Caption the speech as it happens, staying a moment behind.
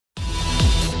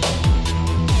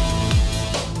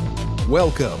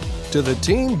Welcome to the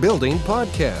Team Building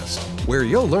Podcast, where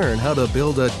you'll learn how to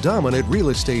build a dominant real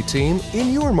estate team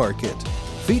in your market,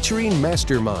 featuring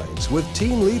masterminds with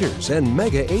team leaders and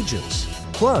mega agents,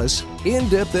 plus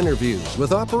in-depth interviews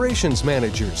with operations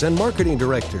managers and marketing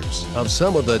directors of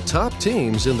some of the top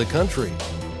teams in the country.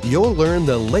 You'll learn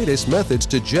the latest methods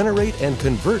to generate and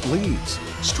convert leads,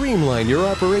 streamline your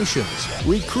operations,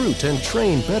 recruit and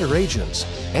train better agents,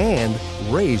 and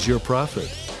raise your profit.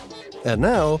 And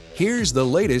now, here's the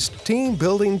latest Team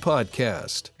Building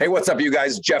Podcast. Hey, what's up, you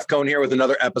guys? Jeff Cohn here with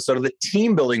another episode of the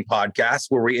Team Building Podcast,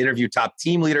 where we interview top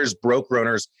team leaders, broker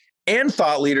owners, and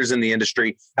thought leaders in the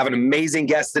industry. Have an amazing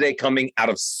guest today coming out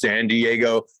of San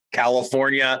Diego,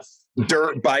 California.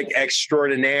 Dirt bike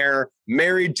extraordinaire,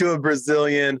 married to a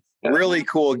Brazilian, really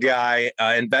cool guy,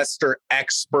 investor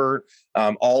expert,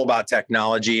 all about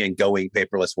technology and going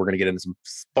paperless. We're going to get into some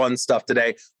fun stuff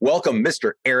today. Welcome,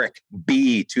 Mr. Eric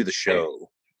B. to the show.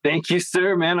 Thank you,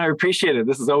 sir, man. I appreciate it.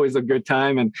 This is always a good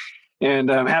time, and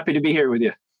I'm happy to be here with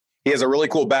you. He has a really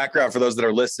cool background for those that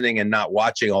are listening and not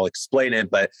watching. I'll explain it,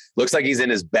 but looks like he's in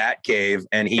his bat cave,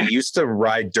 and he used to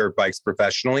ride dirt bikes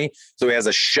professionally. So he has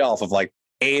a shelf of like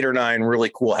 8 or 9 really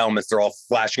cool helmets. They're all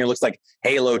flashing. It looks like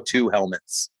Halo 2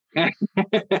 helmets. How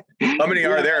many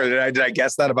are there? Did I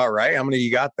guess that about right? How many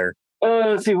you got there?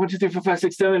 Let's see. 1, 2, 3, 4, 5,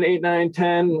 6, 7, 8, 9,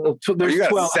 10. There's you got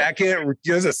 12.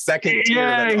 There's a second tier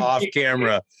that's off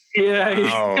camera.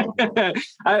 Yeah. Oh.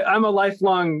 I'm a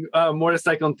lifelong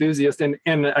motorcycle enthusiast, and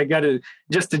I got to,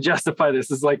 just to justify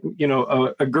this, is like, you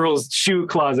know, a girl's shoe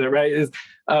closet, right? Is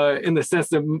in the sense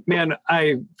that, man,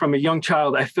 from a young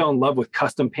child, I fell in love with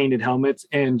custom painted helmets,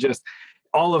 and just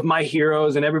all of my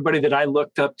heroes and everybody that I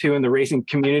looked up to in the racing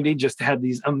community just had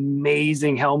these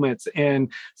amazing helmets.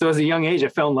 And so as a young age, I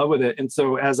fell in love with it. And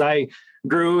so as I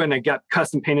grew and I got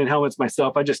custom painted helmets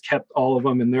myself, I just kept all of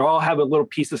them, and they all have a little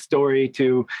piece of story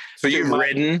to. So you've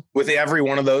ridden with every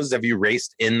one of those? Have you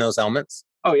raced in those helmets?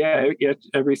 Oh yeah,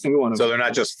 every single one of them. So they're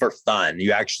not just for fun.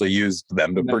 You actually used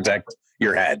them to protect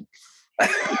your head.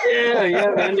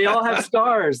 Yeah, man. They all have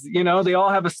stars. You know, they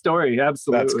all have a story.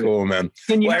 Absolutely. That's cool, man.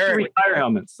 And you have to retire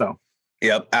helmets, so.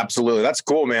 Yep, absolutely. That's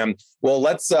cool, man. Well,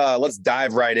 let's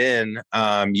dive right in.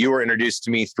 You were introduced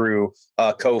to me through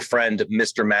a co-friend,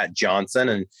 Mr. Matt Johnson,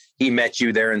 and he met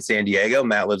you there in San Diego.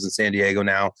 Matt lives in San Diego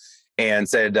now, and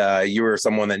said you were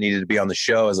someone that needed to be on the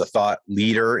show as a thought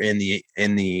leader in the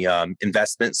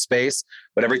investment space.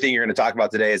 But everything you're going to talk about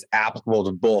today is applicable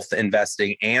to both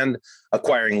investing and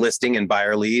acquiring listing and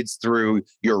buyer leads through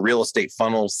your real estate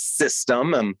funnel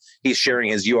system. He's sharing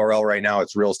his URL right now.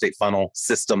 It's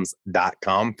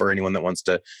realestatefunnelsystems.com for anyone that wants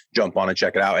to jump on and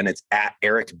check it out. And it's at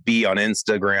Eric B on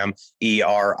Instagram,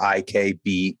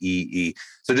 ERIKBEE.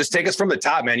 So just take us from the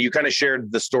top, man. You kind of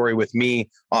shared the story with me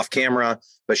off camera,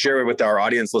 but share it with our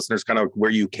audience listeners, kind of where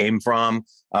you came from.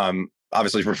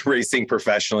 Obviously racing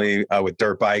professionally with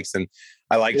dirt bikes. And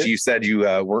I liked you said you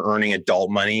were earning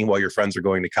adult money while your friends were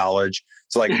going to college.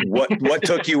 So like what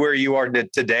took you where you are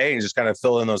today, and just kind of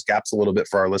fill in those gaps a little bit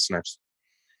for our listeners.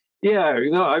 Yeah,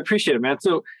 no, I appreciate it, man.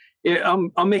 So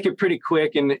I'll make it pretty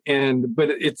quick, but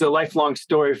it's a lifelong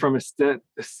story from a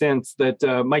sense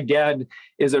that my dad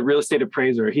is a real estate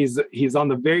appraiser. He's on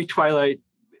the very twilight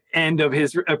end of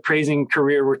his appraising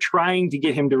career. We're trying to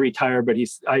get him to retire, but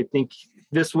I think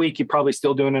this week he's probably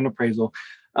still doing an appraisal.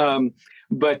 So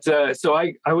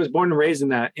I was born and raised in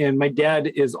that. And my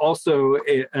dad is also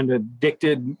an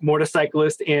addicted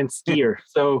motorcyclist and skier.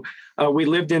 So we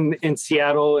lived in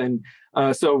Seattle, and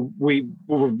so we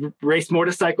raced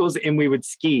motorcycles and we would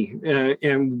ski.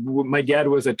 And my dad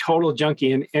was a total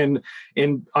junkie, and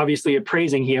obviously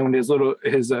appraising. He owned his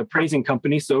appraising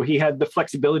company, so he had the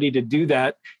flexibility to do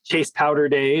that, chase powder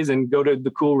days, and go to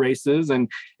the cool races and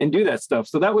do that stuff.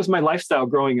 So that was my lifestyle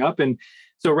growing up. And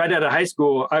so right out of high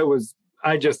school,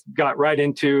 I just got right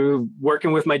into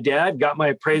working with my dad, got my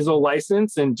appraisal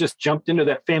license, and just jumped into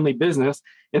that family business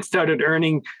and started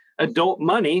earning adult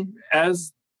money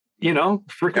as, you know,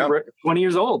 freaking 20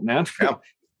 years old, man. Yeah.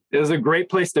 It was a great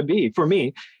place to be for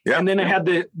me. Yeah. And then I had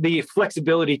the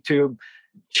flexibility to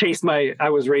chase I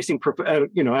was racing,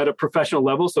 at a professional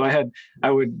level. So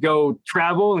I would go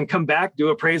travel and come back,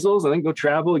 do appraisals, and then go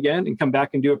travel again and come back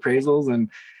and do appraisals.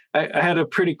 And I had a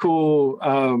pretty cool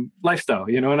lifestyle,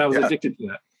 you know, and I was addicted to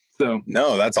that. So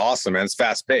no, that's awesome, man. It's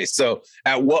fast paced. So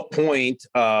at what point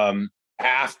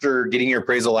after getting your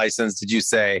appraisal license did you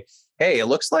say, hey, it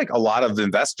looks like a lot of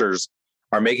investors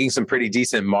are making some pretty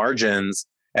decent margins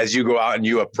as you go out and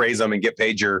you appraise them and get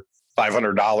paid your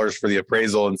 $500 for the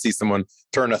appraisal and see someone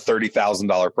turn a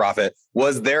 $30,000 profit?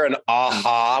 Was there an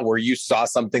aha where you saw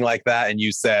something like that and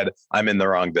you said, I'm in the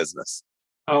wrong business?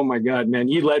 Oh my God, man.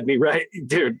 You led me right,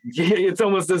 dude. It's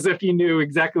almost as if you knew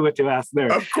exactly what to ask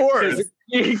there. Of course.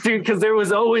 Dude, because there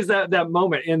was always that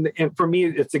moment. And for me,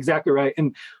 it's exactly right.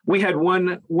 And we had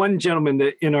one gentleman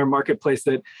that in our marketplace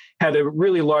that had a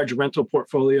really large rental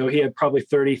portfolio. He had probably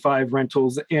 35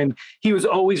 rentals and he was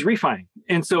always refining.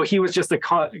 And so he was just a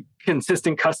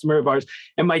consistent customer of ours.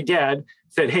 And my dad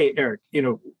said, hey, Eric,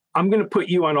 I'm going to put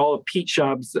you on all of Pete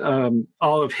Schaub's,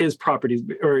 all of his properties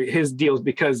or his deals,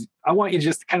 because I want you to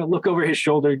just kind of look over his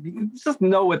shoulder, just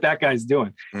know what that guy's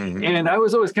doing. Mm-hmm. And I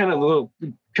was always kind of a little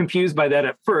confused by that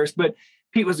at first, but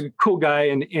Pete was a cool guy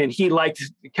and he liked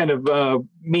kind of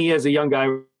me as a young guy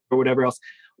or whatever else.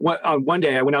 One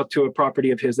day I went out to a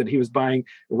property of his that he was buying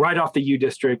right off the U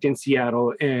District in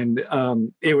Seattle. And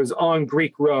it was on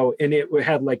Greek Row and it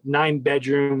had like 9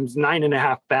 bedrooms,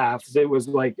 9.5 baths. It was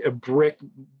like a brick,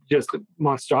 just a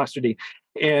monstrosity.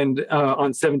 And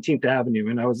on 17th Avenue.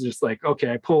 And I was just like,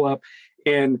 okay, I pull up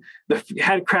and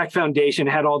had cracked foundation,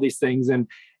 had all these things. And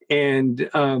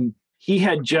he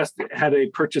had just had a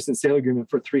purchase and sale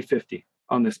agreement for $350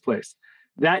 on this place.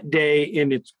 That day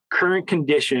in its current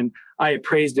condition, I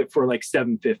appraised it for like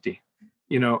 $750,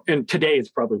 and today it's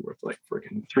probably worth like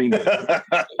freaking $3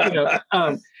 million.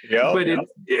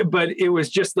 But it was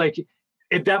just like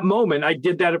at that moment I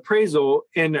did that appraisal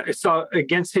and I saw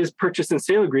against his purchase and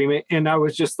sale agreement. And I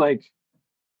was just like,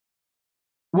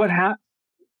 what happened?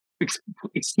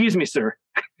 Excuse me, sir.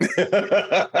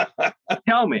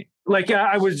 Tell me. Like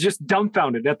I was just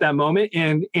dumbfounded at that moment.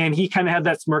 And he kind of had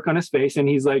that smirk on his face and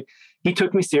he's like, he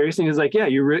took me serious and he's like, yeah,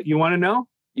 you want to know?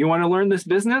 You want to learn this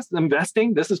business,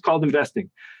 investing? This is called investing.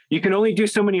 You can only do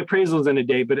so many appraisals in a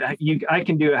day, but I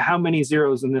can do how many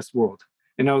zeros in this world?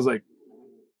 And I was like,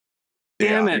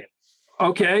 damn it.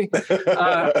 Okay.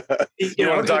 You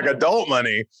want to talk adult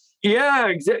money? Yeah,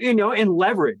 exactly. And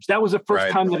leverage. That was the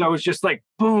first time that I was just like,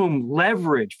 boom,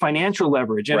 leverage, financial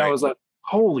leverage. And I was like,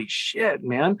 holy shit,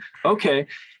 man. Okay.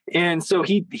 And so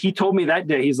he told me that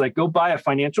day, he's like, go buy a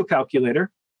financial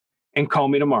calculator and call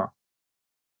me tomorrow.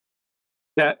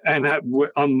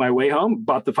 On my way home,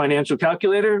 bought the financial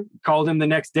calculator, called him the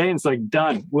next day, and it's like,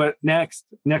 done. What next?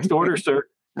 Next order, sir.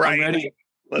 Right. I'm ready.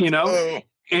 Let's go.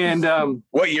 And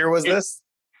what year was this?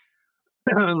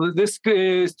 This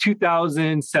is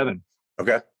 2007.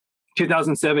 Okay.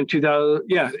 2007, 2000.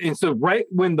 Yeah. And so right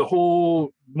when the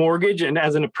whole mortgage and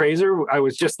as an appraiser, I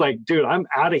was just like, dude, I'm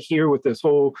out of here with this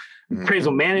whole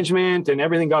appraisal management and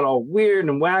everything got all weird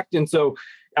and whacked. And so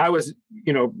I was,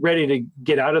 ready to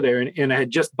get out of there. And I had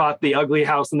just bought the ugly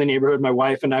house in the neighborhood. My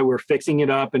wife and I were fixing it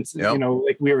up. And,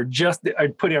 like we were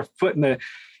I'd put our foot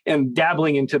and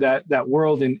dabbling into that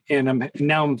world. And I'm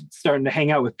starting to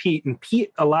hang out with Pete. And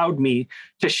Pete allowed me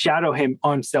to shadow him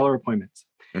on seller appointments.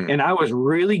 And I was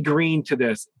really green to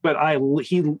this, but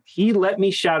he let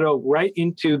me shadow right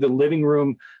into the living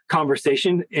room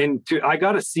conversation. And I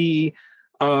got to see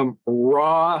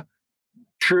raw,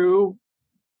 true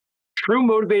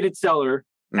motivated seller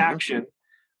action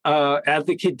at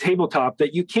the kid tabletop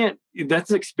that you can't. That's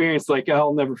an experience like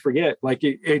I'll never forget. Like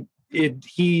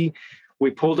we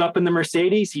pulled up in the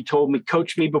Mercedes. He told me,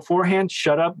 coached me beforehand,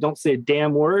 shut up, don't say a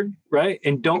damn word, right?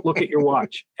 And don't look at your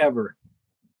watch ever.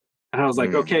 And I was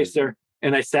like, okay, sir.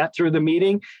 And I sat through the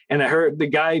meeting and I heard the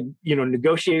guy,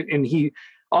 negotiate. And he,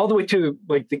 all the way to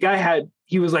like the guy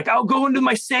he was like, I'll go into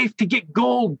my safe to get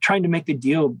gold, trying to make the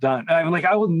deal done. I'm like,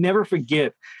 I will never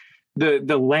forget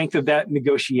the length of that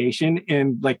negotiation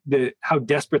and like how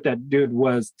desperate that dude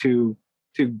was to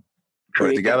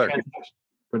put it together.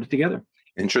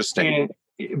 Interesting.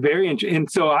 And very interesting.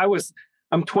 And so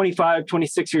I'm 25,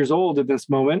 26 years old at this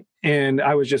moment. And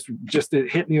I was just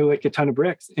it hit me like a ton of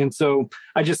bricks. And so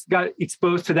I just got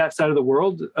exposed to that side of the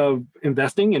world of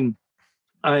investing. And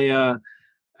I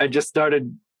just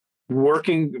started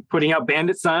working, putting out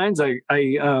bandit signs. I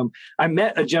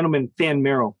met a gentleman, Than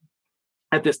Merrill,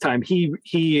 at this time.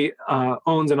 He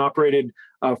owns and operated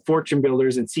Fortune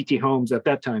Builders and CT Homes at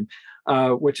that time,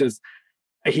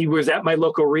 he was at my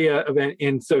local RIA event.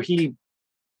 And so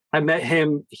I met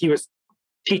him. He was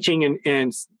teaching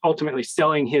and ultimately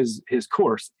selling his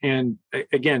course. And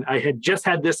again, I had just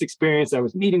had this experience. I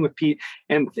was meeting with Pete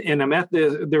and I'm at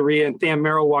the RIA and Than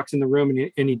Merrill walks in the room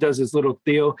and he does his little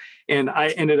deal. And I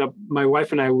ended up, my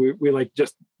wife and I, we like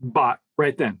just bought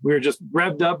right then. We were just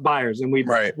revved up buyers and we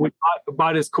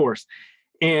bought his course.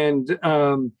 And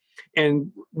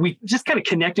we just kind of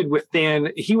connected with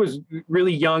Than. He was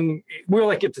really young. We were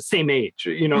like at the same age,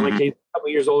 like he's a couple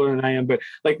years older than I am, but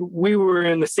like we were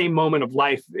in the same moment of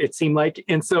life, it seemed like.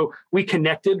 And so we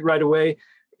connected right away.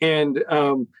 And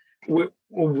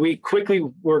we quickly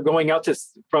were going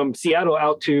from Seattle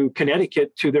out to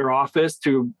Connecticut to their office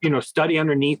to, study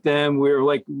underneath them.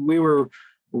 We were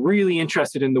really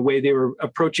interested in the way they were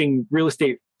approaching real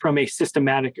estate from a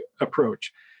systematic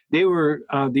approach. They were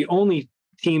the only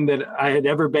team that I had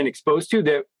ever been exposed to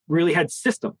that really had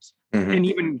systems and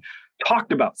even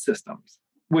talked about systems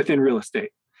within real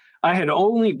estate. I had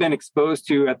only been exposed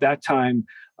to at that time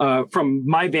from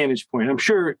my vantage point. I'm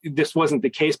sure this wasn't the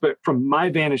case, but from my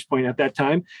vantage point at that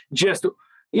time, just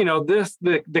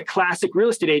the classic real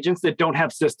estate agents that don't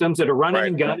have systems, that are running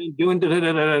and gunning, doing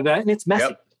and it's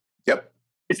messy. Yep.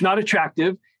 It's not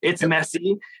attractive. It's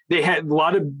messy. They're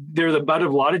the butt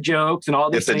of a lot of jokes and all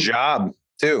this. It's a job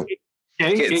too.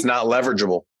 It's not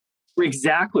leverageable.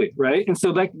 Exactly. Right. And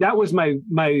so that was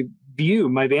my view,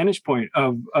 my vantage point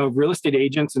of real estate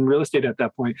agents and real estate at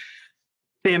that point.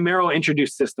 Than Merrill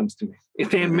introduced systems to me.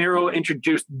 Than Merrill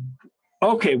introduced,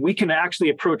 okay, we can actually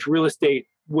approach real estate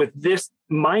with this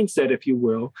mindset, if you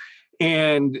will.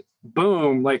 And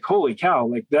boom, like, holy cow,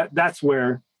 like that's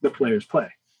where the players play.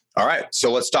 All right.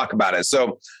 So let's talk about it.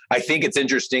 So I think it's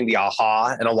interesting, the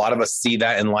aha, and a lot of us see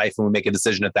that in life when we make a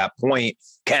decision at that point.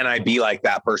 Can I be like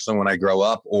that person when I grow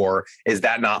up? Or is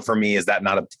that not for me? Is that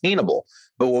not obtainable?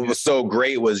 But what was so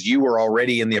great was you were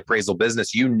already in the appraisal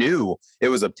business. You knew it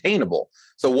was obtainable.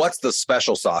 So what's the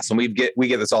special sauce? And we get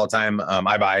this all the time.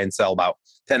 I buy and sell about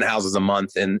 10 houses a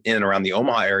month in and around the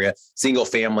Omaha area, single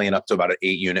family and up to about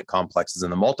 8 unit complexes in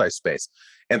the multi-space.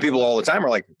 And people all the time are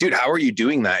like, dude, how are you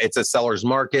doing that? It's a seller's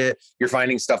market. You're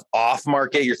finding stuff off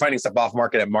market. You're finding stuff off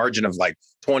market at margin of like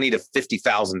 $20,000 to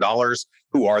 $50,000.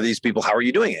 Who are these people? How are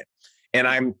you doing it? And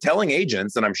I'm telling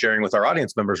agents, and I'm sharing with our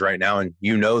audience members right now, and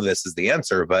this is the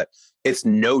answer, but it's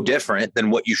no different than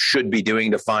what you should be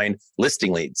doing to find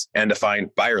listing leads and to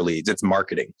find buyer leads. It's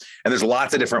marketing. And there's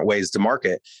lots of different ways to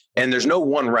market. And there's no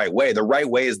one right way. The right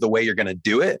way is the way you're going to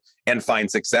do it and find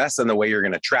success, and the way you're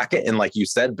going to track it. And like you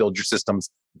said, build your systems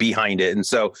behind it. And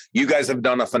so you guys have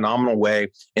done a phenomenal way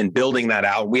in building that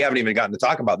out. We haven't even gotten to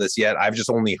talk about this yet. I've just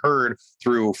only heard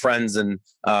through friends and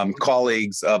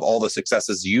colleagues of all the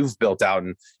successes you've built out.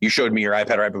 And you showed me your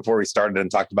iPad right before we started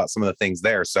and talked about some of the things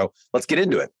there. So let's get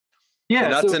into it. Yeah. The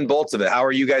nuts and bolts of it. How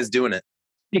are you guys doing it?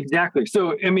 Exactly.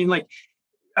 So, I mean, like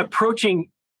approaching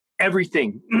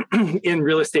everything in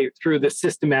real estate through the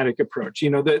systematic approach.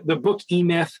 The book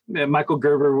E-Myth, Michael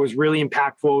Gerber, was really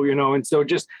impactful, and so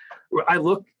just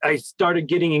I started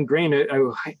getting ingrained. I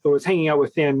was hanging out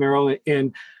with Than Merrill,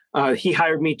 and he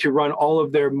hired me to run all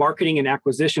of their marketing and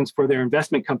acquisitions for their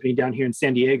investment company down here in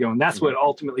San Diego. And that's what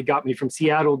ultimately got me from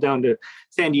Seattle down to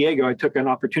San Diego. I took an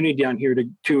opportunity down here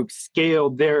to scale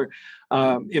their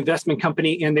investment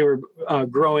company, and they were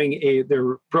growing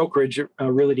their brokerage,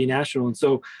 Realty National. And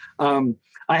so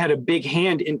I had a big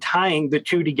hand in tying the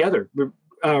two together.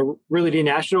 Realty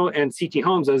National and CT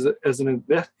Homes as an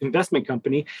investment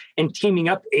company, and teaming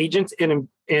up agents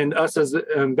and us as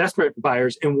investment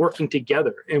buyers and working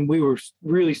together. And we were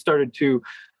really started to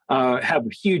have a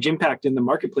huge impact in the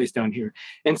marketplace down here.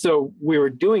 And so we were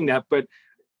doing that, but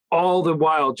all the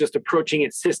while just approaching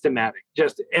it systematic.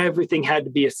 Just everything had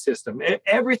to be a system.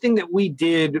 Everything that we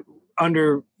did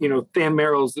under Than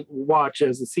Merrill's watch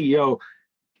as the CEO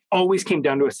always came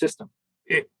down to a system.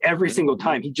 Every single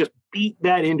time. He just beat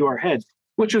that into our heads,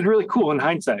 which was really cool in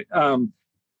hindsight,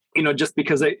 just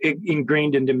because it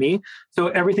ingrained into me.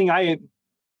 So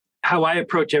how I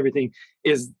approach everything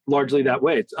is largely that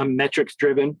way. It's metrics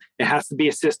driven. It has to be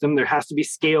a system. There has to be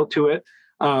scale to it.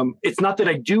 It's not that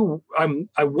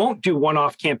I won't do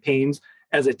one-off campaigns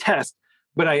as a test,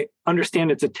 but I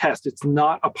understand it's a test. It's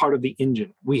not a part of the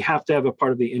engine. We have to have a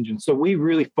part of the engine. So we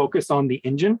really focus on the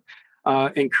engine.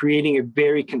 And creating a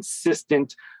very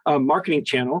consistent marketing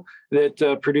channel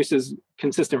that produces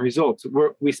consistent results.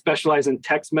 We specialize in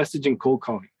text message and cold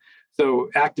calling. So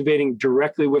activating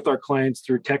directly with our clients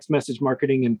through text message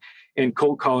marketing and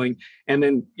cold calling. And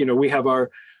then, we have our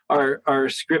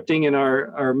scripting and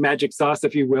our magic sauce,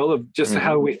 if you will, of just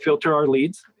how we filter our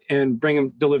leads and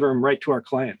deliver them right to our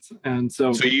clients. And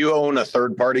so you own a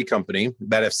third-party company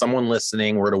that if someone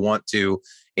listening were to want to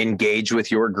engage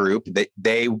with your group,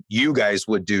 you guys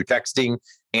would do texting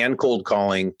and cold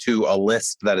calling to a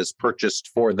list that is purchased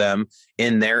for them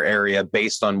in their area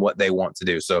based on what they want to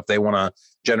do. So if they want to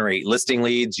generate listing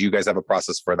leads, you guys have a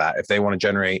process for that. If they want to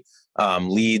generate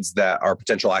leads that are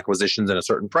potential acquisitions at a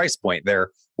certain price point,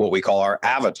 they're what we call our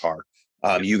avatar.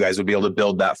 You guys would be able to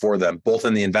build that for them, both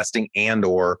in the investing and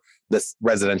or this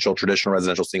traditional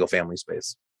residential single family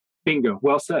space. Bingo.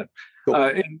 Well said.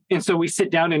 Cool. And so we sit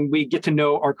down and we get to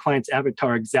know our client's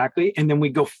avatar exactly. And then we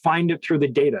go find it through the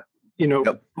data,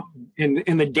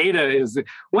 and the data is,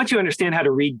 once you understand how to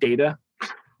read data,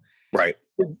 Right.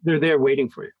 They're there waiting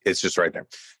for you. It's just right there.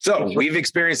 So we've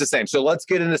experienced the same. So let's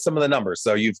get into some of the numbers.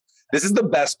 So this is the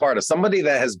best part of somebody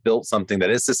that has built something that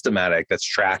is systematic, that's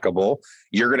trackable.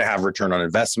 You're going to have return on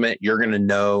investment. You're going to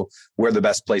know where the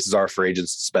best places are for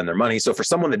agents to spend their money. So for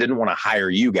someone that didn't want to hire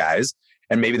you guys,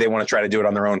 and maybe they want to try to do it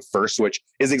on their own first, which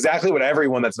is exactly what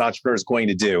everyone that's an entrepreneur is going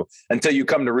to do, until you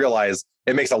come to realize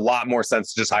it makes a lot more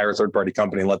sense to just hire a third-party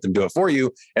company and let them do it for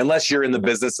you, unless you're in the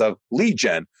business of lead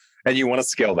gen and you want to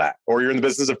scale that, or you're in the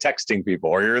business of texting people,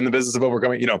 or you're in the business of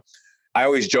overcoming, I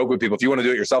always joke with people, if you want to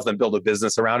do it yourself, then build a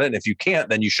business around it. And if you can't,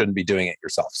 then you shouldn't be doing it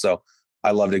yourself. So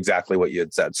I loved exactly what you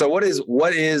had said. So what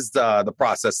is the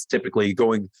process typically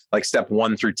going, like step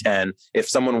 1 through 10? If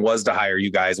someone was to hire you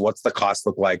guys, what's the cost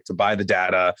look like to buy the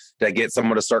data, to get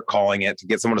someone to start calling it, to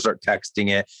get someone to start texting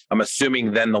it? I'm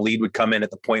assuming then the lead would come in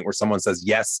at the point where someone says,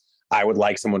 yes, I would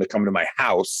like someone to come to my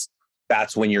house.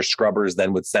 That's when your scrubbers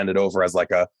then would send it over as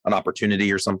like an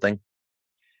opportunity or something.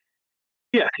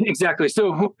 Yeah, exactly.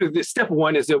 So the step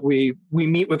 1 is that we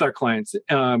meet with our clients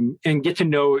and get to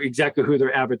know exactly who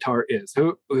their avatar is.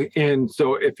 And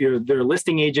so if they're a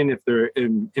listing agent, if they're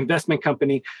an investment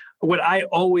company, what I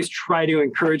always try to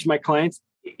encourage my clients,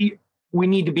 we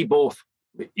need to be both.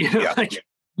 You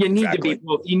need to be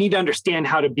both. You need to understand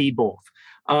how to be both.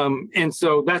 And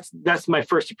so that's my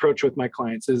first approach with my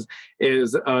clients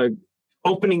is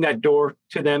opening that door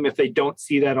to them if they don't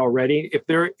see that already.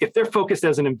 If they're focused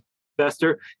as an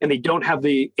investor and they don't have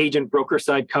the agent broker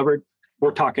side covered, we're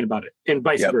talking about it, and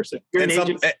vice versa.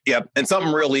 And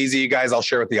something real easy, you guys, I'll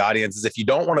share with the audience, is if you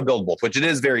don't want to build both, which it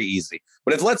is very easy,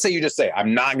 but if let's say you just say,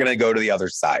 I'm not going to go to the other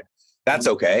side, that's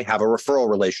okay. Have a referral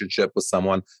relationship with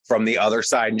someone from the other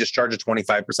side and just charge a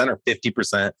 25% or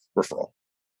 50% referral.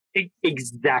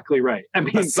 Exactly right. I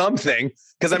mean, something,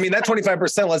 because I mean, that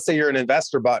 25%, let's say you're an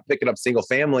investor picking up single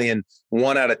family and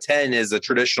 1 out of 10 is a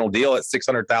traditional deal at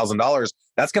 $600,000.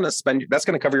 That's going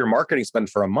to cover your marketing spend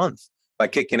for a month by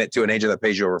kicking it to an agent that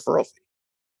pays you a referral fee.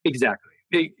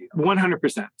 Exactly.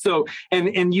 100%. So,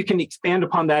 and you can expand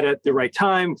upon that at the right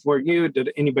time for you,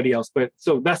 to anybody else. But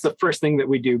so that's the first thing that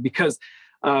we do, because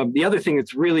the other thing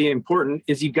that's really important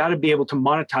is you got to be able to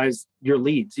monetize your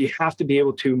leads. You have to be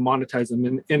able to monetize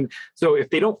them. And so if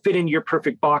they don't fit in your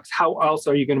perfect box, how else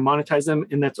are you going to monetize them?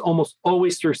 And that's almost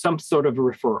always through some sort of a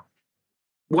referral.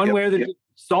 One way or the other,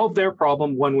 solve their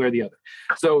problem one way or the other.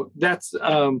 So that's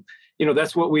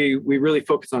that's what we really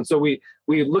focus on. So we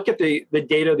look at the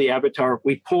data, the avatar,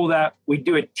 we pull that, we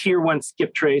do a tier 1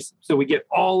 skip trace. So we get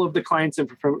all of the client's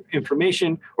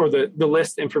information or the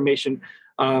list information.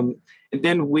 And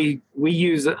then we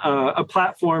use a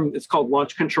platform that's called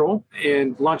Launch Control.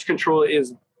 And Launch Control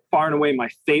is far and away my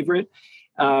favorite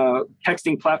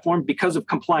texting platform because of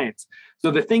compliance.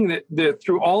 So the thing that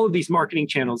through all of these marketing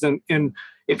channels, and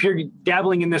if you're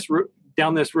dabbling in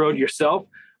down this road yourself,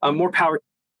 more power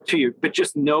to you. But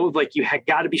just know, like, you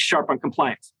got to be sharp on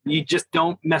compliance. You just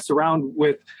don't mess around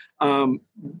with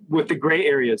the gray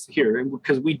areas here,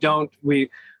 because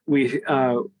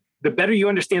the better you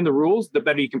understand the rules, the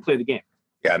better you can play the game.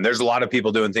 Yeah, and there's a lot of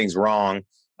people doing things wrong.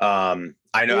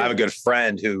 I know I have a good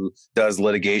friend who does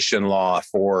litigation law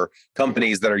for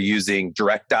companies that are using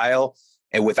direct dial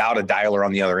and without a dialer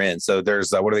on the other end. So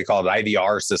there's what do they call it?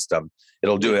 IVR system.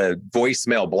 It'll do a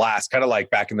voicemail blast, kind of like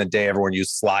back in the day, everyone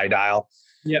used slide dial.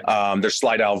 Yeah. There's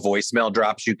slide dial voicemail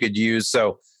drops you could use.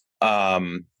 So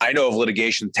I know of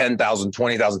litigation, $10,000,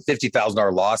 $20,000,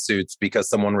 $50,000 lawsuits because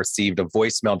someone received a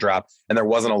voicemail drop and there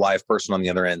wasn't a live person on the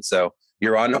other end. So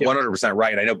you're 100%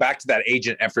 right. I know, back to that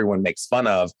agent everyone makes fun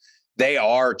of, they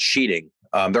are cheating.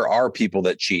 There are people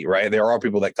that cheat, right? There are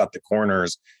people that cut the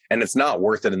corners, and it's not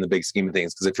worth it in the big scheme of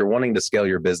things. Because if you're wanting to scale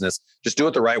your business, just do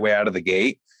it the right way out of the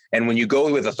gate. And when you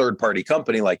go with a third-party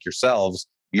company like yourselves,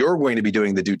 you're going to be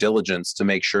doing the due diligence to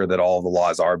make sure that all the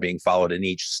laws are being followed in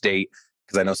each state.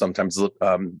 Because I know sometimes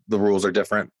the rules are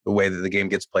different, the way that the game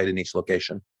gets played in each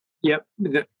location. Yep,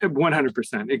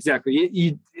 100%. Exactly.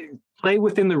 You play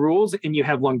within the rules and you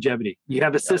have longevity. You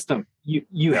have a system.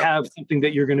 You have something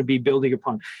that you're going to be building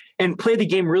upon, and play the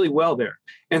game really well there.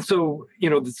 And so,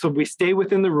 so we stay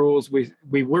within the rules.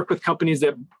 We work with companies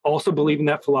that also believe in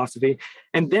that philosophy.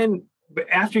 And then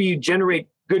after you generate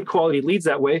good quality leads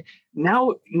that way,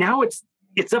 now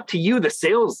it's up to you, the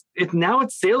sales. Now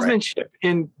it's salesmanship. Right.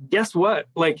 And guess what?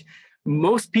 Like,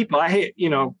 most people,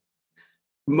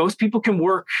 most people can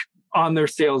work on their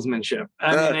salesmanship.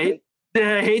 I mean,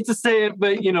 I hate to say it,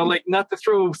 but not to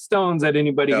throw stones at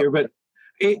anybody here, but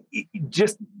it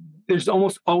just, there's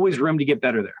almost always room to get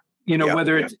better there.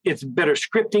 Whether it's better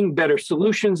scripting, better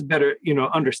solutions, better,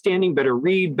 understanding, better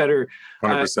read, better.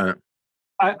 100%.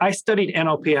 I studied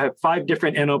NLP. I have 5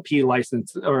 different NLP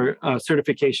license or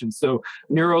certifications. So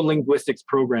neuro-linguistics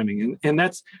programming. And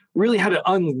that's really how to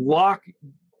unlock,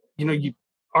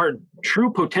 our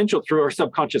true potential through our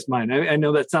subconscious mind. I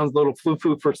know that sounds a little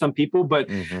foo-foo for some people, but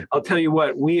I'll tell you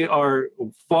what, we are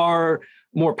far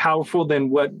more powerful than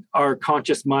what our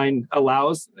conscious mind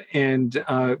allows. And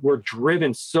we're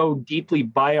driven so deeply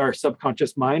by our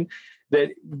subconscious mind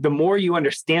that the more you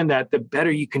understand that, the better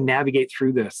you can navigate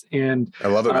through this. And I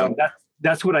love it, man.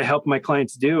 That's what I help my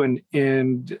clients do. And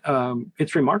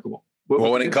it's remarkable.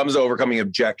 Well, when it comes to overcoming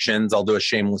objections, I'll do a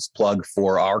shameless plug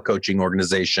for our coaching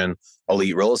organization,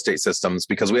 Elite Real Estate Systems,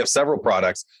 because we have several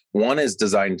products. One is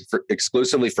designed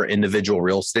exclusively for individual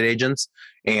real estate agents.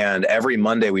 And every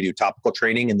Monday we do topical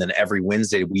training. And then every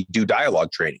Wednesday we do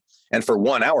dialogue training. And for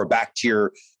 1 hour, back to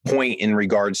your point in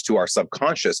regards to our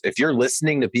subconscious, if you're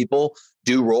listening to people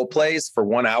do role plays for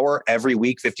 1 hour every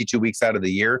week, 52 weeks out of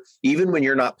the year, even when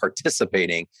you're not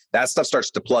participating, that stuff starts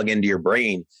to plug into your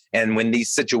brain. And when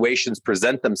these situations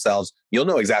present themselves, you'll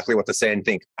know exactly what to say and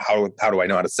think, how do I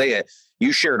know how to say it?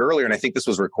 You shared earlier, and I think this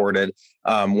was recorded.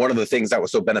 One of the things that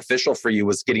was so beneficial for you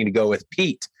was getting to go with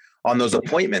Pete on those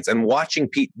appointments and watching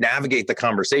Pete navigate the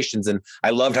conversations. And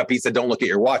I loved how Pete said, don't look at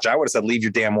your watch. I would have said, leave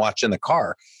your damn watch in the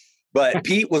car. But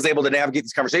Pete was able to navigate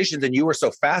these conversations and you were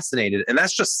so fascinated. And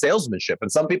that's just salesmanship.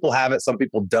 And some people have it, some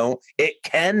people don't. It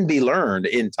can be learned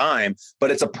in time,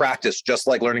 but it's a practice, just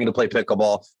like learning to play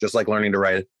pickleball, just like learning to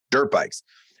ride dirt bikes.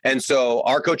 And so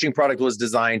our coaching product was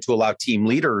designed to allow team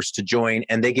leaders to join,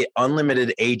 and they get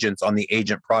unlimited agents on the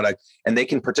agent product, and they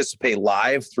can participate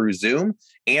live through Zoom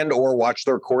and or watch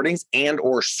the recordings and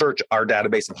or search our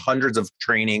database of hundreds of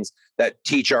trainings that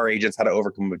teach our agents how to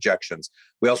overcome objections.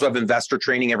 We also have investor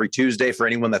training every Tuesday for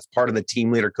anyone that's part of the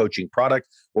team leader coaching product.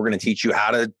 We're going to teach you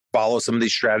how to follow some of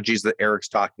these strategies that Eric's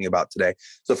talking about today.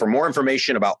 So for more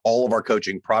information about all of our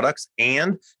coaching products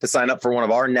and to sign up for one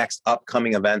of our next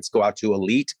upcoming events, go out to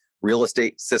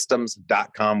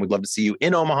EliteRealEstateSystems.com. We'd love to see you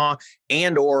in Omaha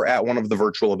and or at one of the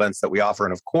virtual events that we offer.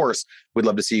 And of course, we'd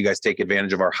love to see you guys take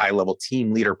advantage of our high-level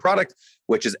team leader product,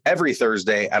 which is every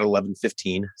Thursday at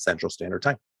 11:15 Central Standard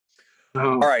Time.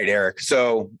 Oh. All right, Eric.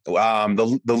 So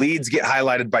the leads get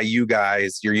highlighted by you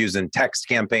guys. You're using text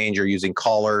campaigns. You're using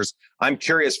callers. I'm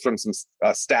curious from some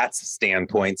stats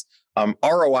standpoints.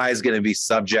 ROI is going to be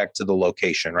subject to the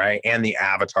location, right? And the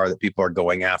avatar that people are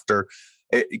going after.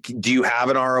 Do you have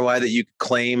an ROI that you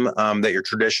claim that your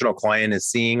traditional client is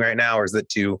seeing right now, or is it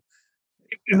too?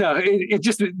 No, it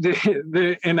just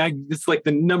it's like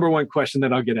the number one question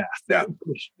that I'll get asked. Yeah.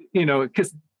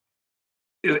 Because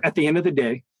at the end of the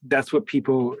day, that's what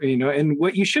people, and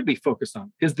what you should be focused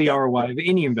on is the ROI of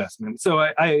any investment. So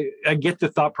I get the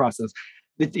thought process.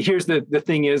 Here's the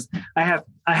thing is I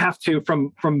have to,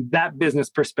 from that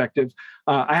business perspective,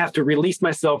 I have to release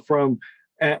myself from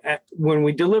when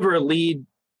we deliver a lead.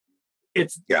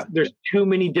 There's too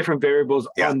many different variables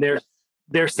on their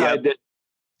side that.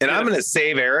 And I'm going to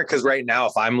save Eric, because right now,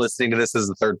 if I'm listening to this as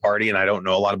a third party and I don't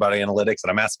know a lot about analytics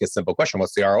and I'm asking a simple question,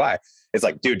 what's the ROI? It's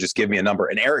like, dude, just give me a number.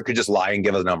 And Eric could just lie and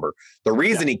give us a number. The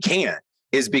reason he can't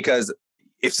is because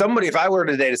if I were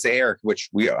today to say, Eric,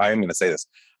 I am going to say this,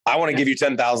 I want to give you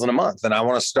 $10,000 a month and I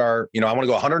want to start, I want to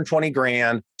go 120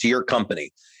 grand to your company.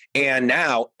 And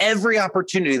now every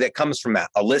opportunity that comes from that,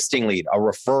 a listing lead, a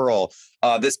referral,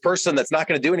 this person that's not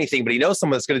going to do anything, but he knows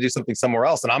someone that's going to do something somewhere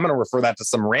else. And I'm going to refer that to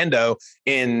some rando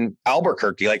in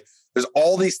Albuquerque. Like there's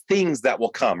all these things that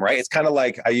will come, right? It's kind of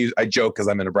like I joke because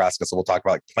I'm in Nebraska. So we'll talk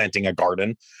about like planting a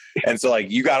garden. And so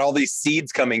like you got all these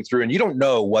seeds coming through and you don't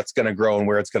know what's going to grow and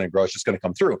where it's going to grow. It's just going to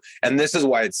come through. And this is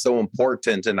why it's so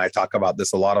important. And I talk about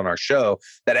this a lot on our show,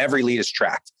 that every lead is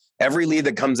tracked. Every lead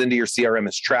that comes into your CRM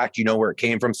is tracked. You know where it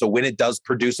came from. So when it does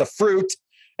produce a fruit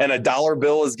and a dollar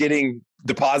bill is getting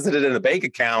deposited in a bank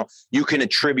account, you can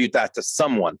attribute that to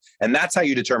someone. And that's how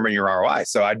you determine your ROI.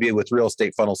 So I'd be with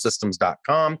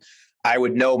realestatefunnelsystems.com. I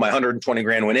would know my 120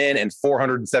 grand went in and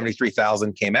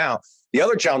 473,000 came out. The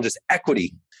other challenge is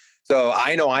equity. So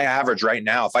I know I average right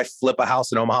now, if I flip a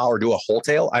house in Omaha or do a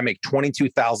wholesale, I make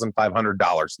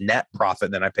 $22,500 net profit.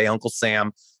 Then I pay Uncle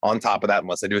Sam on top of that,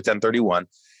 unless I do a 1031.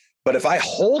 But if I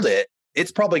hold it,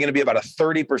 it's probably going to be about a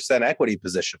 30% equity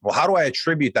position. Well, how do I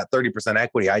attribute that 30%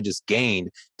 equity I just gained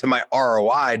to my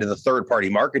ROI to the third-party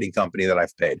marketing company that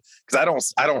I've paid?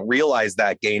 Because I don't realize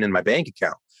that gain in my bank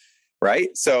account,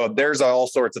 right? So there's all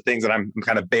sorts of things that I'm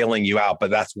kind of bailing you out, but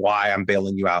that's why I'm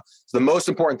bailing you out. So the most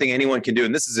important thing anyone can do,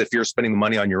 and this is if you're spending the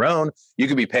money on your own, you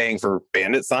could be paying for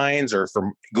bandit signs or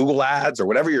for Google ads or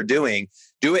whatever you're doing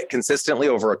Do it consistently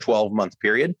over a 12-month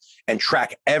period and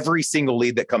track every single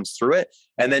lead that comes through it,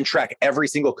 and then track every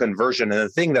single conversion. And the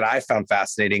thing that I found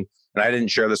fascinating, and I didn't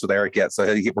share this with Eric yet, so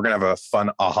we're going to have a fun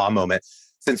aha moment.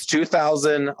 Since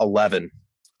 2011,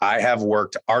 I have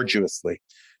worked arduously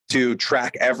to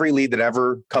track every lead that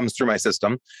ever comes through my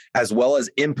system, as well as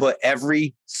input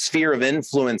every sphere of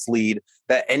influence lead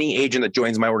that any agent that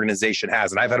joins my organization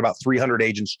has. And I've had about 300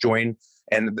 agents join,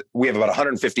 and we have about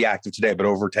 150 active today, but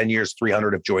over 10 years,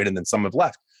 300 have joined and then some have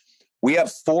left. We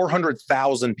have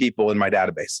 400,000 people in my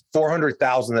database,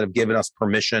 400,000 that have given us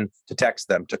permission to text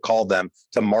them, to call them,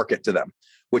 to market to them,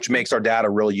 which makes our data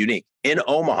really unique. In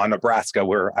Omaha, Nebraska,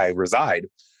 where I reside,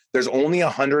 there's only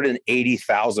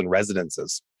 180,000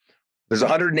 residences. There's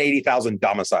 180,000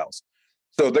 domiciles.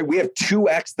 So we have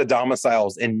 2x the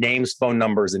domiciles in names, phone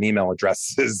numbers, and email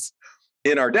addresses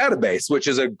in our database, which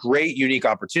is a great, unique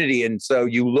opportunity. And so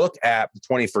you look at the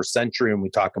 21st century and we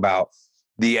talk about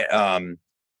the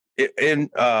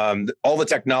all the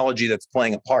technology that's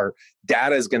playing a part.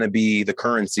 Data is going to be the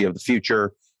currency of the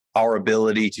future. Our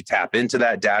ability to tap into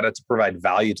that data, to provide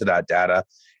value to that data,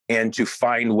 and to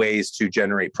find ways to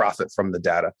generate profit from the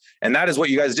data. And that is what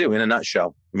you guys do in a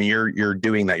nutshell. I mean, you're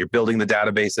doing that. You're building the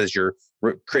databases, you're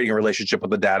creating a relationship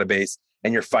with the database,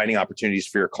 and you're finding opportunities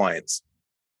for your clients.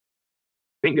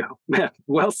 Bingo, man.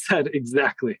 Well said.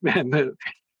 Exactly, man.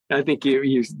 I think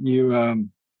you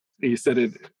said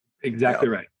it exactly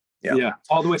right. Yeah.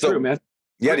 All the way through, man.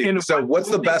 Yeah. Dude, so what's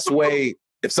the best way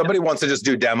if somebody wants to just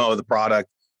do demo of the product?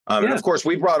 And of course,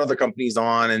 we brought other companies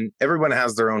on, and everyone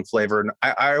has their own flavor. And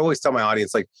I always tell my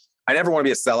audience, like, I never want to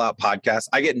be a sellout podcast.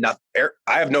 I get nothing.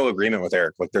 I have no agreement with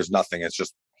Eric. Like, there's nothing. It's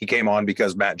just he came on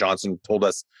because Matt Johnson told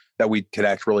us that we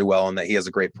connect really well and that he has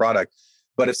a great product.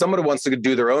 But if somebody wants to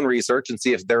do their own research and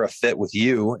see if they're a fit with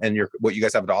you and what you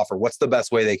guys have to offer, what's the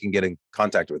best way they can get in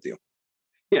contact with you?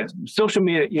 Yeah, social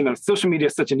media. Social media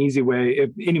is such an easy way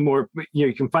anymore.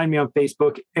 You can find me on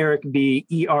Facebook, Eric B,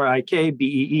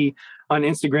 ERIKBEE, on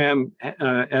Instagram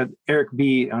at Eric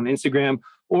B on Instagram,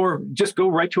 or just go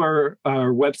right to our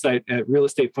website at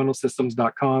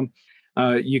realestatefunnelsystems.com.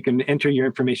 You can enter your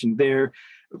information there.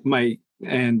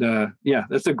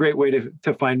 That's a great way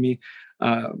to find me.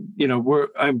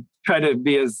 I'm trying to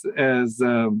be as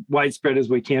widespread as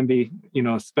we can be,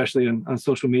 especially on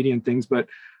social media and things, but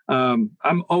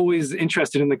I'm always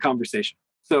interested in the conversation.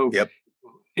 So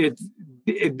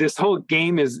this whole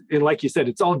game is, like you said,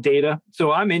 it's all data.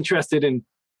 So I'm interested in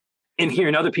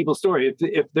hearing other people's story.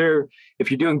 If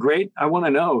you're doing great, I want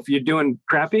to know. If you're doing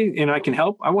crappy and I can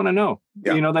help, I want to know.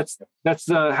 Yeah. That's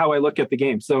how I look at the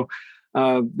game. So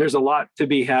there's a lot to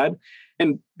be had.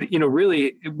 And,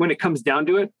 really, when it comes down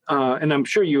to it, and I'm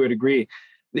sure you would agree,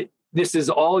 this is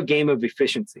all a game of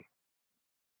efficiency.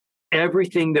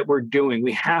 Everything that we're doing,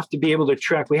 we have to be able to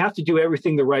track. We have to do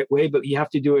everything the right way, but you have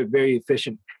to do it very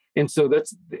efficient. And so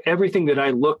that's everything that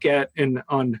I look at and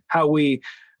on how we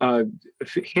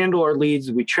handle our leads.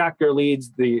 We track our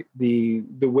leads, the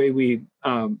way we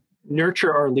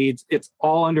nurture our leads. It's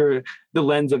all under the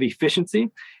lens of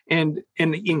efficiency and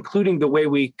including the way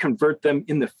we convert them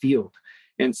in the field.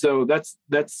 And so that's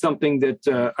something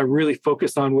that I really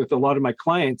focus on with a lot of my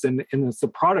clients, and it's a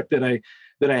product that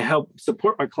I help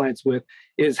support my clients with,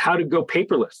 is how to go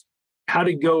paperless, how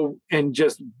to go and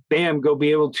just go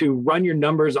be able to run your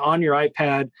numbers on your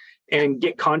iPad and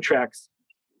get contracts,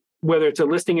 whether it's a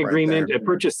listing agreement, a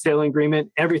purchase sale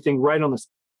agreement, everything right on the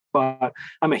spot.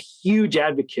 I'm a huge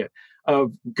advocate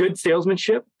of good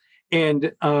salesmanship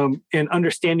and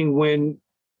understanding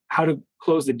how to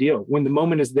close the deal when the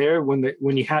moment is there,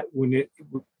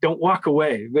 don't walk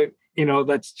away.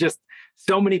 That's just,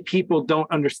 so many people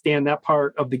don't understand that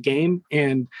part of the game.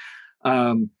 And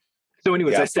I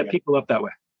set people up that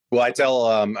way. Well, I tell,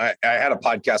 I had a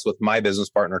podcast with my business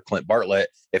partner, Clint Bartlett.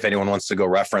 If anyone wants to go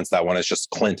reference that one, it's just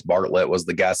Clint Bartlett was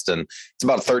the guest. And it's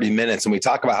about 30 minutes. And we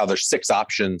talk about how there's 6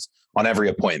 options on every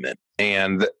appointment.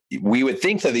 And we would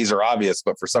think that these are obvious,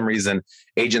 but for some reason,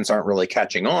 agents aren't really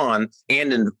catching on,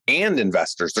 and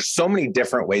investors. There's so many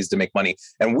different ways to make money.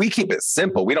 And we keep it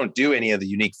simple. We don't do any of the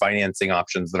unique financing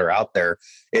options that are out there.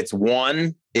 It's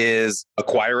 1 is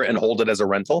acquire it and hold it as a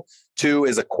rental. 2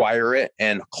 is acquire it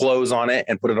and close on it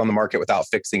and put it on the market without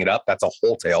fixing it up. That's a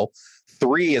wholesale.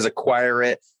 3 is acquire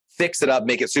it, fix it up,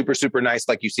 make it super, super nice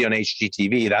like you see on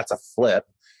HGTV. That's a flip.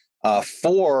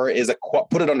 4 is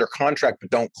put it under contract, but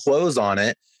don't close on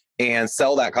it and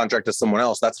sell that contract to someone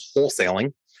else. That's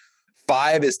wholesaling.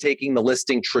 5 is taking the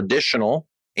listing traditional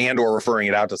and or referring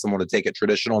it out to someone to take it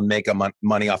traditional and make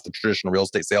money off the traditional real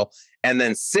estate sale. And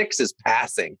then 6 is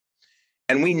passing.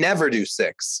 And we never do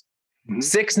 6. Mm-hmm.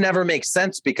 6 never makes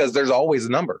sense because there's always a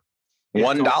number.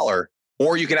 $1.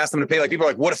 Or you can ask them to pay. Like people are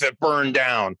like, what if it burned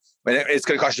down? And it's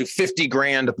going to cost you 50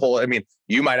 grand to pull it. I mean,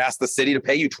 you might ask the city to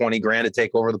pay you 20 grand to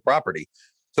take over the property.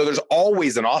 So there's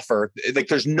always an offer. Like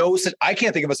there's no, I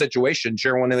can't think of a situation,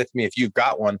 share one with me if you've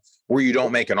got one, where you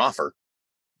don't make an offer.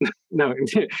 No,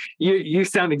 you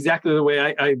sound exactly the way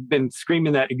I've been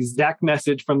screaming that exact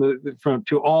message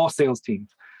to all sales teams.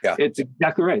 Yeah, it's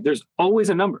exactly right. There's always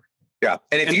a number. Yeah,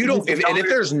 and if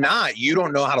there's not, you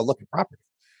don't know how to look at property.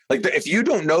 Like if you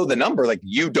don't know the number, like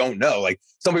you don't know. Like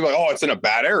some people are like, oh, it's in a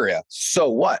bad area. So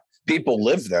what? People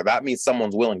live there. That means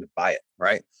someone's willing to buy it,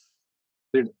 right?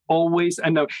 There's always a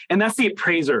no, and that's the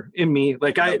appraiser in me.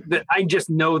 Like I just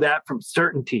know that from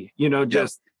certainty.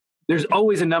 There's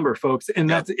always a number, folks. And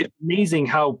it's amazing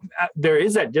how there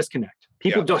is that disconnect.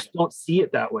 People just don't see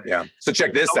it that way. Yeah. So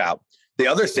check this out. The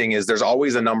other thing is there's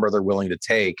always a number they're willing to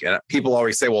take. And people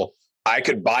always say, well, I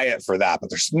could buy it for that, but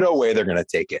there's no way they're going to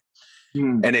take it.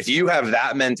 And if you have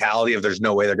that mentality of there's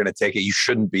no way they're going to take it, you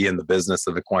shouldn't be in the business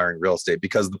of acquiring real estate,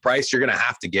 because the price you're going to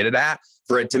have to get it at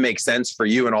for it to make sense for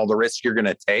you and all the risks you're going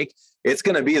to take, it's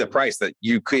going to be the price that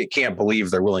you can't believe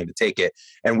they're willing to take it.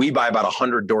 And we buy about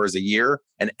 100 doors a year,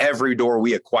 and every door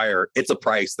we acquire, it's a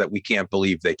price that we can't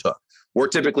believe they took. We're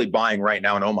typically buying right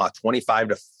now in Omaha 25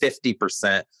 to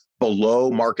 50%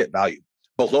 below market value,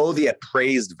 below the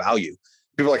appraised value.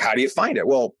 People are like, how do you find it?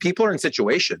 Well, people are in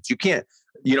situations. You can't,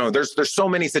 there's so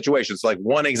many situations. Like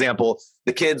one example,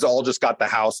 the kids all just got the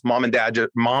house. Mom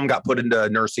got put into a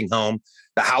nursing home.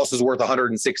 The house is worth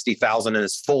 $160,000 and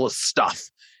is full of stuff.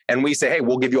 And we say, hey,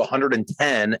 we'll give you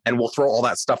 110 and we'll throw all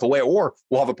that stuff away. Or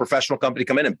we'll have a professional company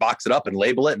come in and box it up and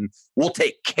label it. And we'll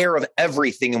take care of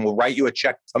everything and we'll write you a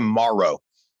check tomorrow.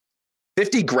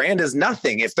 50 grand is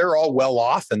nothing. If they're all well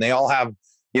off and they all have,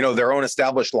 their own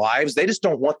established lives, they just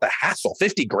don't want the hassle.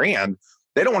 50 grand.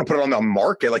 They don't want to put it on the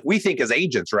market. Like we think as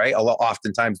agents, right?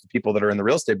 Oftentimes the people that are in the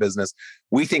real estate business,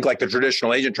 we think like the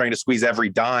traditional agent trying to squeeze every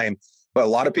dime, but a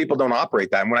lot of people don't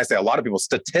operate that. And when I say a lot of people,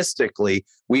 statistically,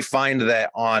 we find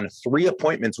that on 3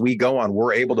 appointments we go on,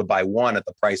 we're able to buy one at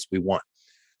the price we want.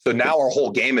 So now our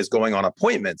whole game is going on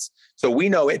appointments. So we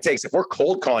know it takes, if we're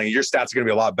cold calling, your stats are going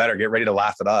to be a lot better. Get ready to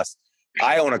laugh at us.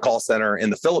 I own a call center in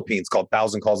the Philippines called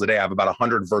 1,000 Calls a Day. I have about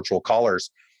 100 virtual callers.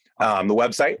 The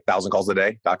website,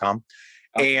 1000callsaday.com.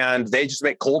 And they just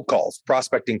make cold calls,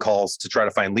 prospecting calls to try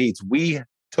to find leads. We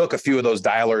took a few of those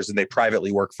dialers and they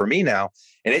privately work for me now.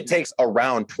 And it takes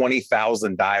around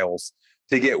 20,000 dials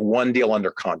to get one deal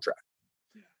under contract.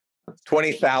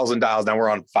 20,000 dials. Now we're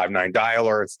on 5.9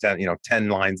 dialer. It's 10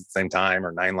 lines at the same time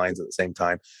or 9 lines at the same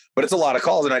time. But it's a lot of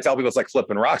calls. And I tell people it's like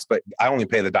flipping rocks, but I only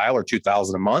pay the dialer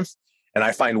 $2,000 a month. And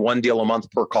I find one deal a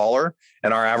month per caller.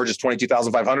 And our average is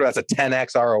 22,500. That's a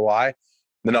 10x ROI.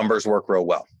 The numbers work real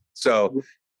well. So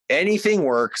anything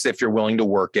works if you're willing to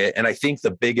work it. And I think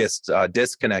the biggest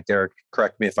disconnect, Eric,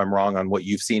 correct me if I'm wrong on what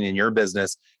you've seen in your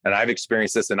business, and I've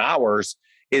experienced this in ours,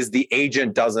 is the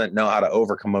agent doesn't know how to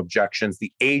overcome objections.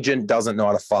 The agent doesn't know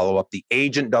how to follow up. The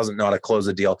agent doesn't know how to close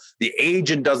a deal. The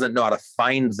agent doesn't know how to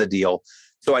find the deal.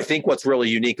 So I think what's really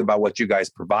unique about what you guys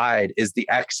provide is the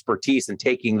expertise in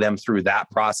taking them through that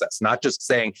process, not just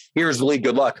saying, here's the lead,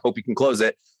 good luck, hope you can close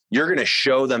it. You're going to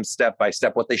show them step by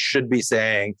step what they should be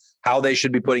saying, how they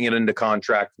should be putting it into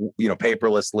contract,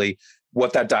 paperlessly,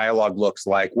 what that dialogue looks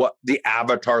like, what the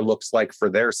avatar looks like for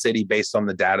their city based on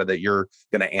the data that you're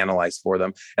going to analyze for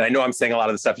them. And I know I'm saying a lot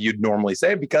of the stuff you'd normally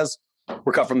say because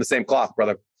we're cut from the same cloth,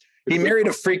 brother. He married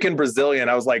a freaking Brazilian.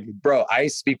 I was like, bro, I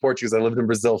speak Portuguese. I lived in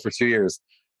Brazil for 2 years.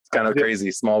 It's kind of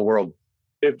crazy, small world.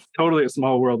 It's totally a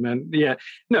small world, man. Yeah,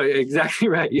 no, exactly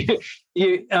right.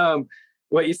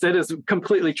 What you said is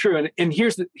completely true. And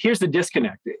here's the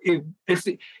disconnect.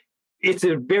 It's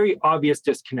a very obvious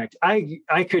disconnect. I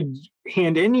could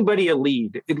hand anybody a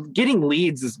lead. Getting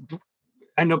leads is,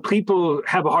 I know people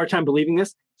have a hard time believing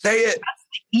this. Say it. That's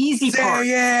the easy part.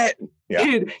 Say it. Yeah,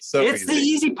 dude, it's the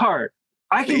easy part.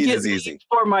 I can get leads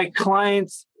for my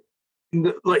clients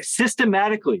like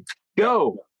systematically.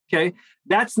 Go. Okay.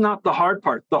 That's not the hard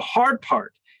part. The hard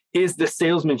part is the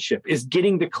salesmanship, is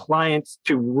getting the clients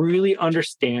to really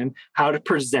understand how to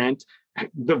present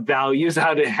the values,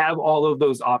 how to have all of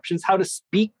those options, how to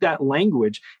speak that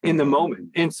language in the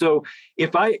moment. And so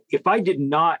if I did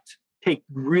not take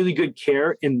really good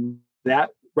care in that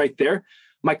right there,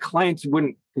 my clients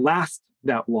wouldn't last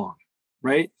that long,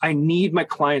 right? I need my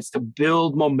clients to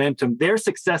build momentum. Their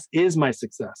success is my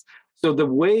success. So the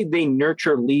way they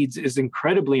nurture leads is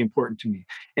incredibly important to me,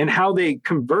 and how they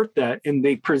convert that and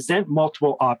they present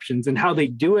multiple options and how they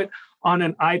do it on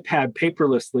an iPad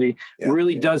paperlessly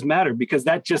really does matter, because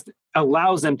that just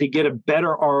allows them to get a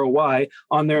better ROI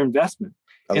on their investment.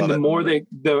 And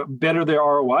the better their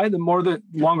ROI, the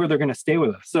longer they're going to stay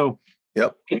with us. So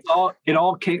yep, it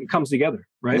all comes together,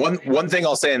 right? One thing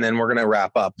I'll say, and then we're going to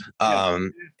wrap up.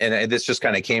 And this just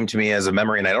kind of came to me as a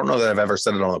memory, and I don't know that I've ever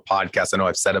said it on a podcast. I know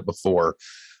I've said it before,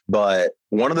 but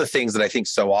one of the things that I think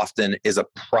so often is a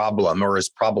problem or is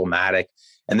problematic,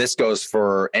 and this goes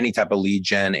for any type of lead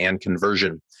gen and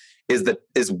conversion, is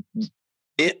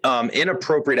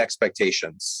inappropriate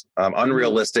expectations,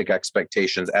 unrealistic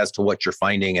expectations as to what you're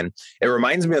finding. And it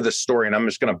reminds me of the story, and I'm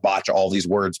just going to botch all these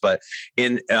words, but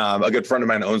a good friend of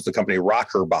mine owns the company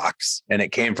Rocker Box. And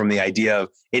it came from the idea of,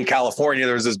 in California,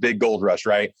 there was this big gold rush,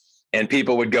 right? And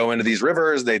people would go into these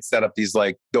rivers, they'd set up these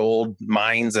like gold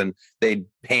mines, and they'd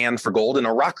pan for gold in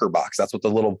a rocker box. That's what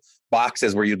the little box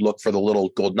is, where you'd look for the little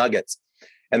gold nuggets.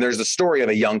 And there's a story of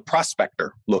a young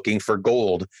prospector looking for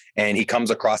gold, and he comes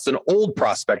across an old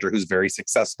prospector who's very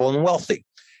successful and wealthy.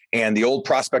 And the old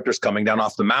prospector's coming down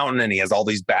off the mountain, and he has all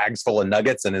these bags full of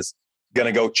nuggets and is going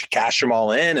to go cash them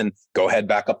all in and go head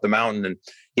back up the mountain. And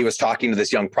he was talking to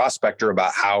this young prospector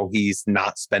about how he's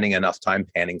not spending enough time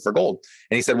panning for gold.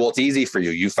 And he said, well, it's easy for you.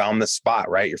 You found this spot,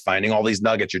 right? You're finding all these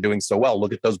nuggets. You're doing so well.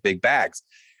 Look at those big bags.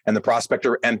 And the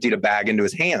prospector emptied a bag into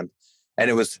his hand, and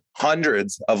it was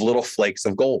hundreds of little flakes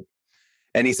of gold.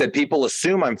 And he said, people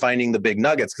assume I'm finding the big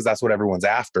nuggets because that's what everyone's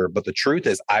after. But the truth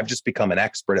is, I've just become an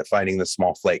expert at finding the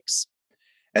small flakes.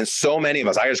 And so many of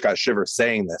us, I just got shivers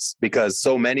saying this, because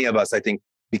so many of us, I think,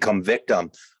 become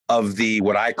victim of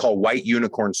what I call white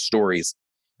unicorn stories.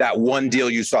 That one deal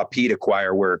you saw Pete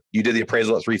acquire where you did the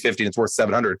appraisal at 350 and it's worth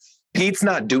 700. Pete's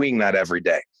not doing that every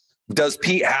day. Does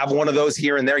Pete have one of those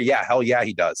here and there? Yeah, hell yeah,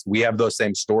 he does. We have those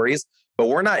same stories, but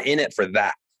we're not in it for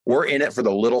that. We're in it for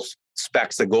the little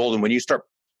specks of gold. And when you start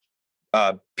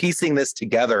piecing this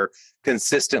together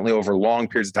consistently over long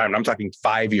periods of time, and I'm talking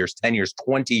 5 years, 10 years,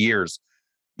 20 years,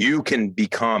 you can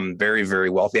become very, very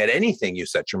wealthy at anything you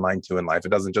set your mind to in life. It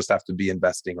doesn't just have to be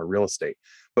investing or real estate,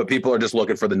 but people are just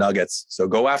looking for the nuggets. So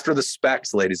go after the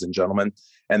specs, ladies and gentlemen,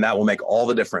 and that will make all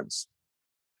the difference.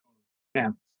 Yeah,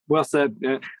 well said.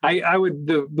 I would,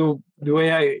 the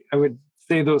way I would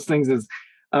say those things is,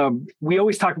 we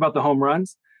always talk about the home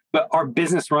runs, but our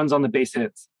business runs on the base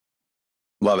hits.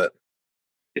 Love it.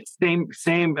 It's same.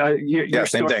 Same thing. Yeah,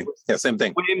 same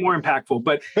thing. Way more impactful,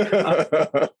 but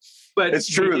but it's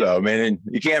true though, man.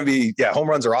 You can't be. Yeah, home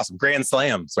runs are awesome. Grand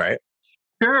slams, right?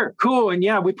 Sure, cool, and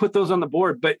yeah, we put those on the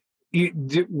board. But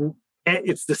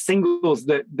it's the singles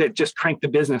that just crank the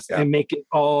business and make it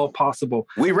all possible.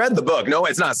 We read the book. No,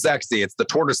 it's not sexy. It's The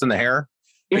Tortoise and the Hare.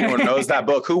 Anyone knows that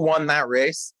book? Who won that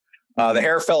race? The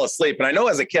hare fell asleep. And I know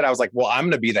as a kid, I was like, well, I'm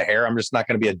going to be the hare. I'm just not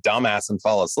going to be a dumbass and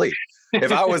fall asleep.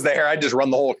 If I was the hare, I'd just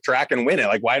run the whole track and win it.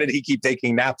 Like, why did he keep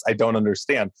taking naps? I don't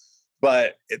understand.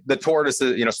 But the tortoise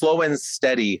is, slow and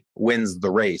steady wins the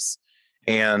race.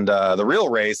 And the real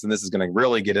race, and this is going to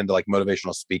really get into like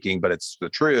motivational speaking, but it's the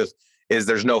truth, is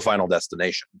there's no final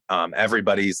destination.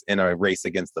 Everybody's in a race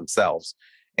against themselves.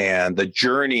 And the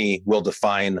journey will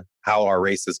define how our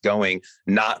race is going,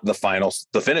 not the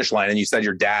finish line. And you said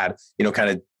your dad, kind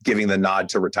of giving the nod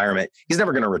to retirement. He's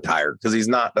never going to retire because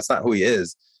that's not who he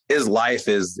is. His life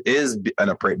is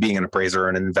being an appraiser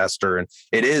and an investor, and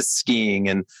it is skiing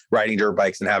and riding dirt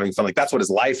bikes and having fun. Like, that's what his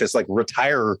life is. Like,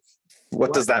 retire.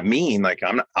 What does that mean? Like,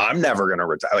 I'm never going to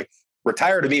retire. Like,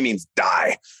 retire to me means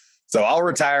die. So I'll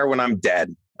retire when I'm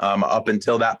dead. Up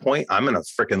until that point, I'm going to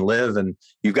freaking live. And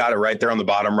you got it right there on the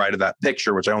bottom right of that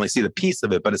picture, which I only see the piece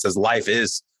of it, but it says life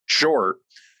is short.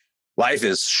 Life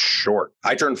is short.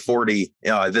 I turned 40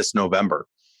 this November,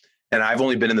 and I've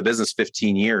only been in the business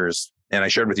 15 years. And I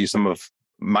shared with you some of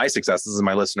my successes, and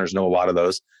my listeners know a lot of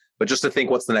those. But just to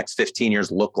think, what's the next 15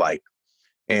 years look like?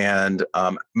 And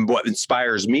what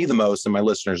inspires me the most, and my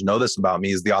listeners know this about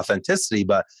me, is the authenticity.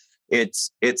 But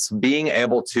it's being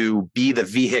able to be the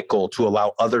vehicle to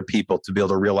allow other people to be able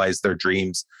to realize their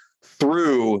dreams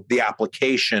through the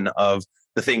application of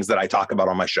the things that I talk about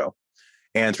on my show,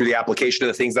 and through the application of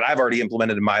the things that I've already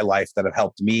implemented in my life that have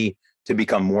helped me to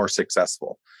become more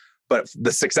successful. But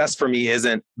the success for me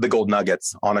isn't the gold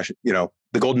nuggets the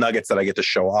gold nuggets that I get to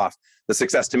show off. The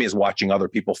success to me is watching other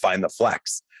people find the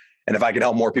flex. And if I can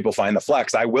help more people find the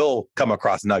flex, I will come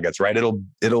across nuggets, right?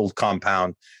 It'll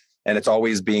compound. And it's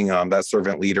always being that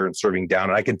servant leader and serving down.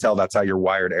 And I can tell that's how you're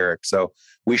wired, Eric. So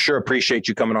we sure appreciate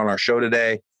you coming on our show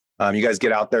today. You guys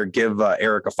get out there, give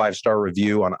Eric a 5-star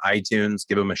review on iTunes,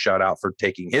 give him a shout out for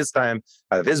taking his time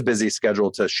out of his busy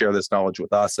schedule to share this knowledge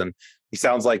with us. And he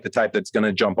sounds like the type that's going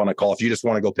to jump on a call. If you just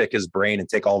want to go pick his brain and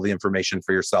take all the information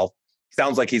for yourself, he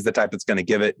sounds like he's the type that's going to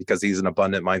give it, because he's an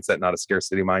abundant mindset, not a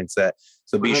scarcity mindset.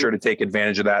 So be sure to take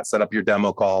advantage of that. Set up your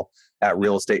demo call at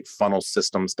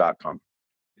realestatefunnelsystems.com.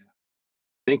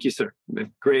 Thank you, sir.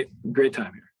 Great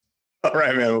time here. All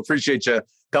right, man. We appreciate you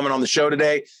coming on the show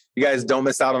today. You guys don't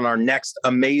miss out on our next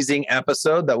amazing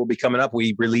episode that will be coming up.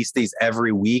 We release these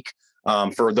every week.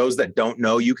 For those that don't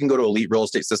know, you can go to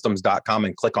eliterealestatesystems.com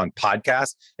and click on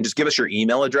podcast and just give us your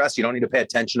email address. You don't need to pay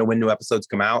attention to when new episodes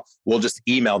come out. We'll just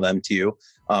email them to you.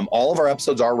 All of our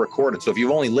episodes are recorded. So if you've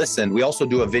only listened, we also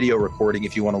do a video recording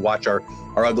if you want to watch our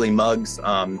ugly mugs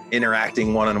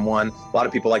interacting one-on-one. A lot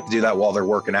of people like to do that while they're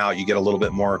working out. You get a little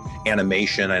bit more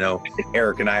animation. I know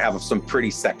Eric and I have some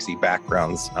pretty sexy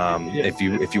backgrounds if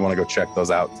you want to go check those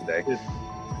out today.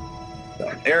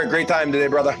 So, Eric, great time today,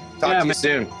 brother. Talk to you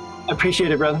soon. I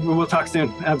appreciate it, brother. We'll talk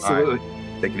soon. Absolutely.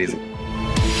 Right. Take it easy.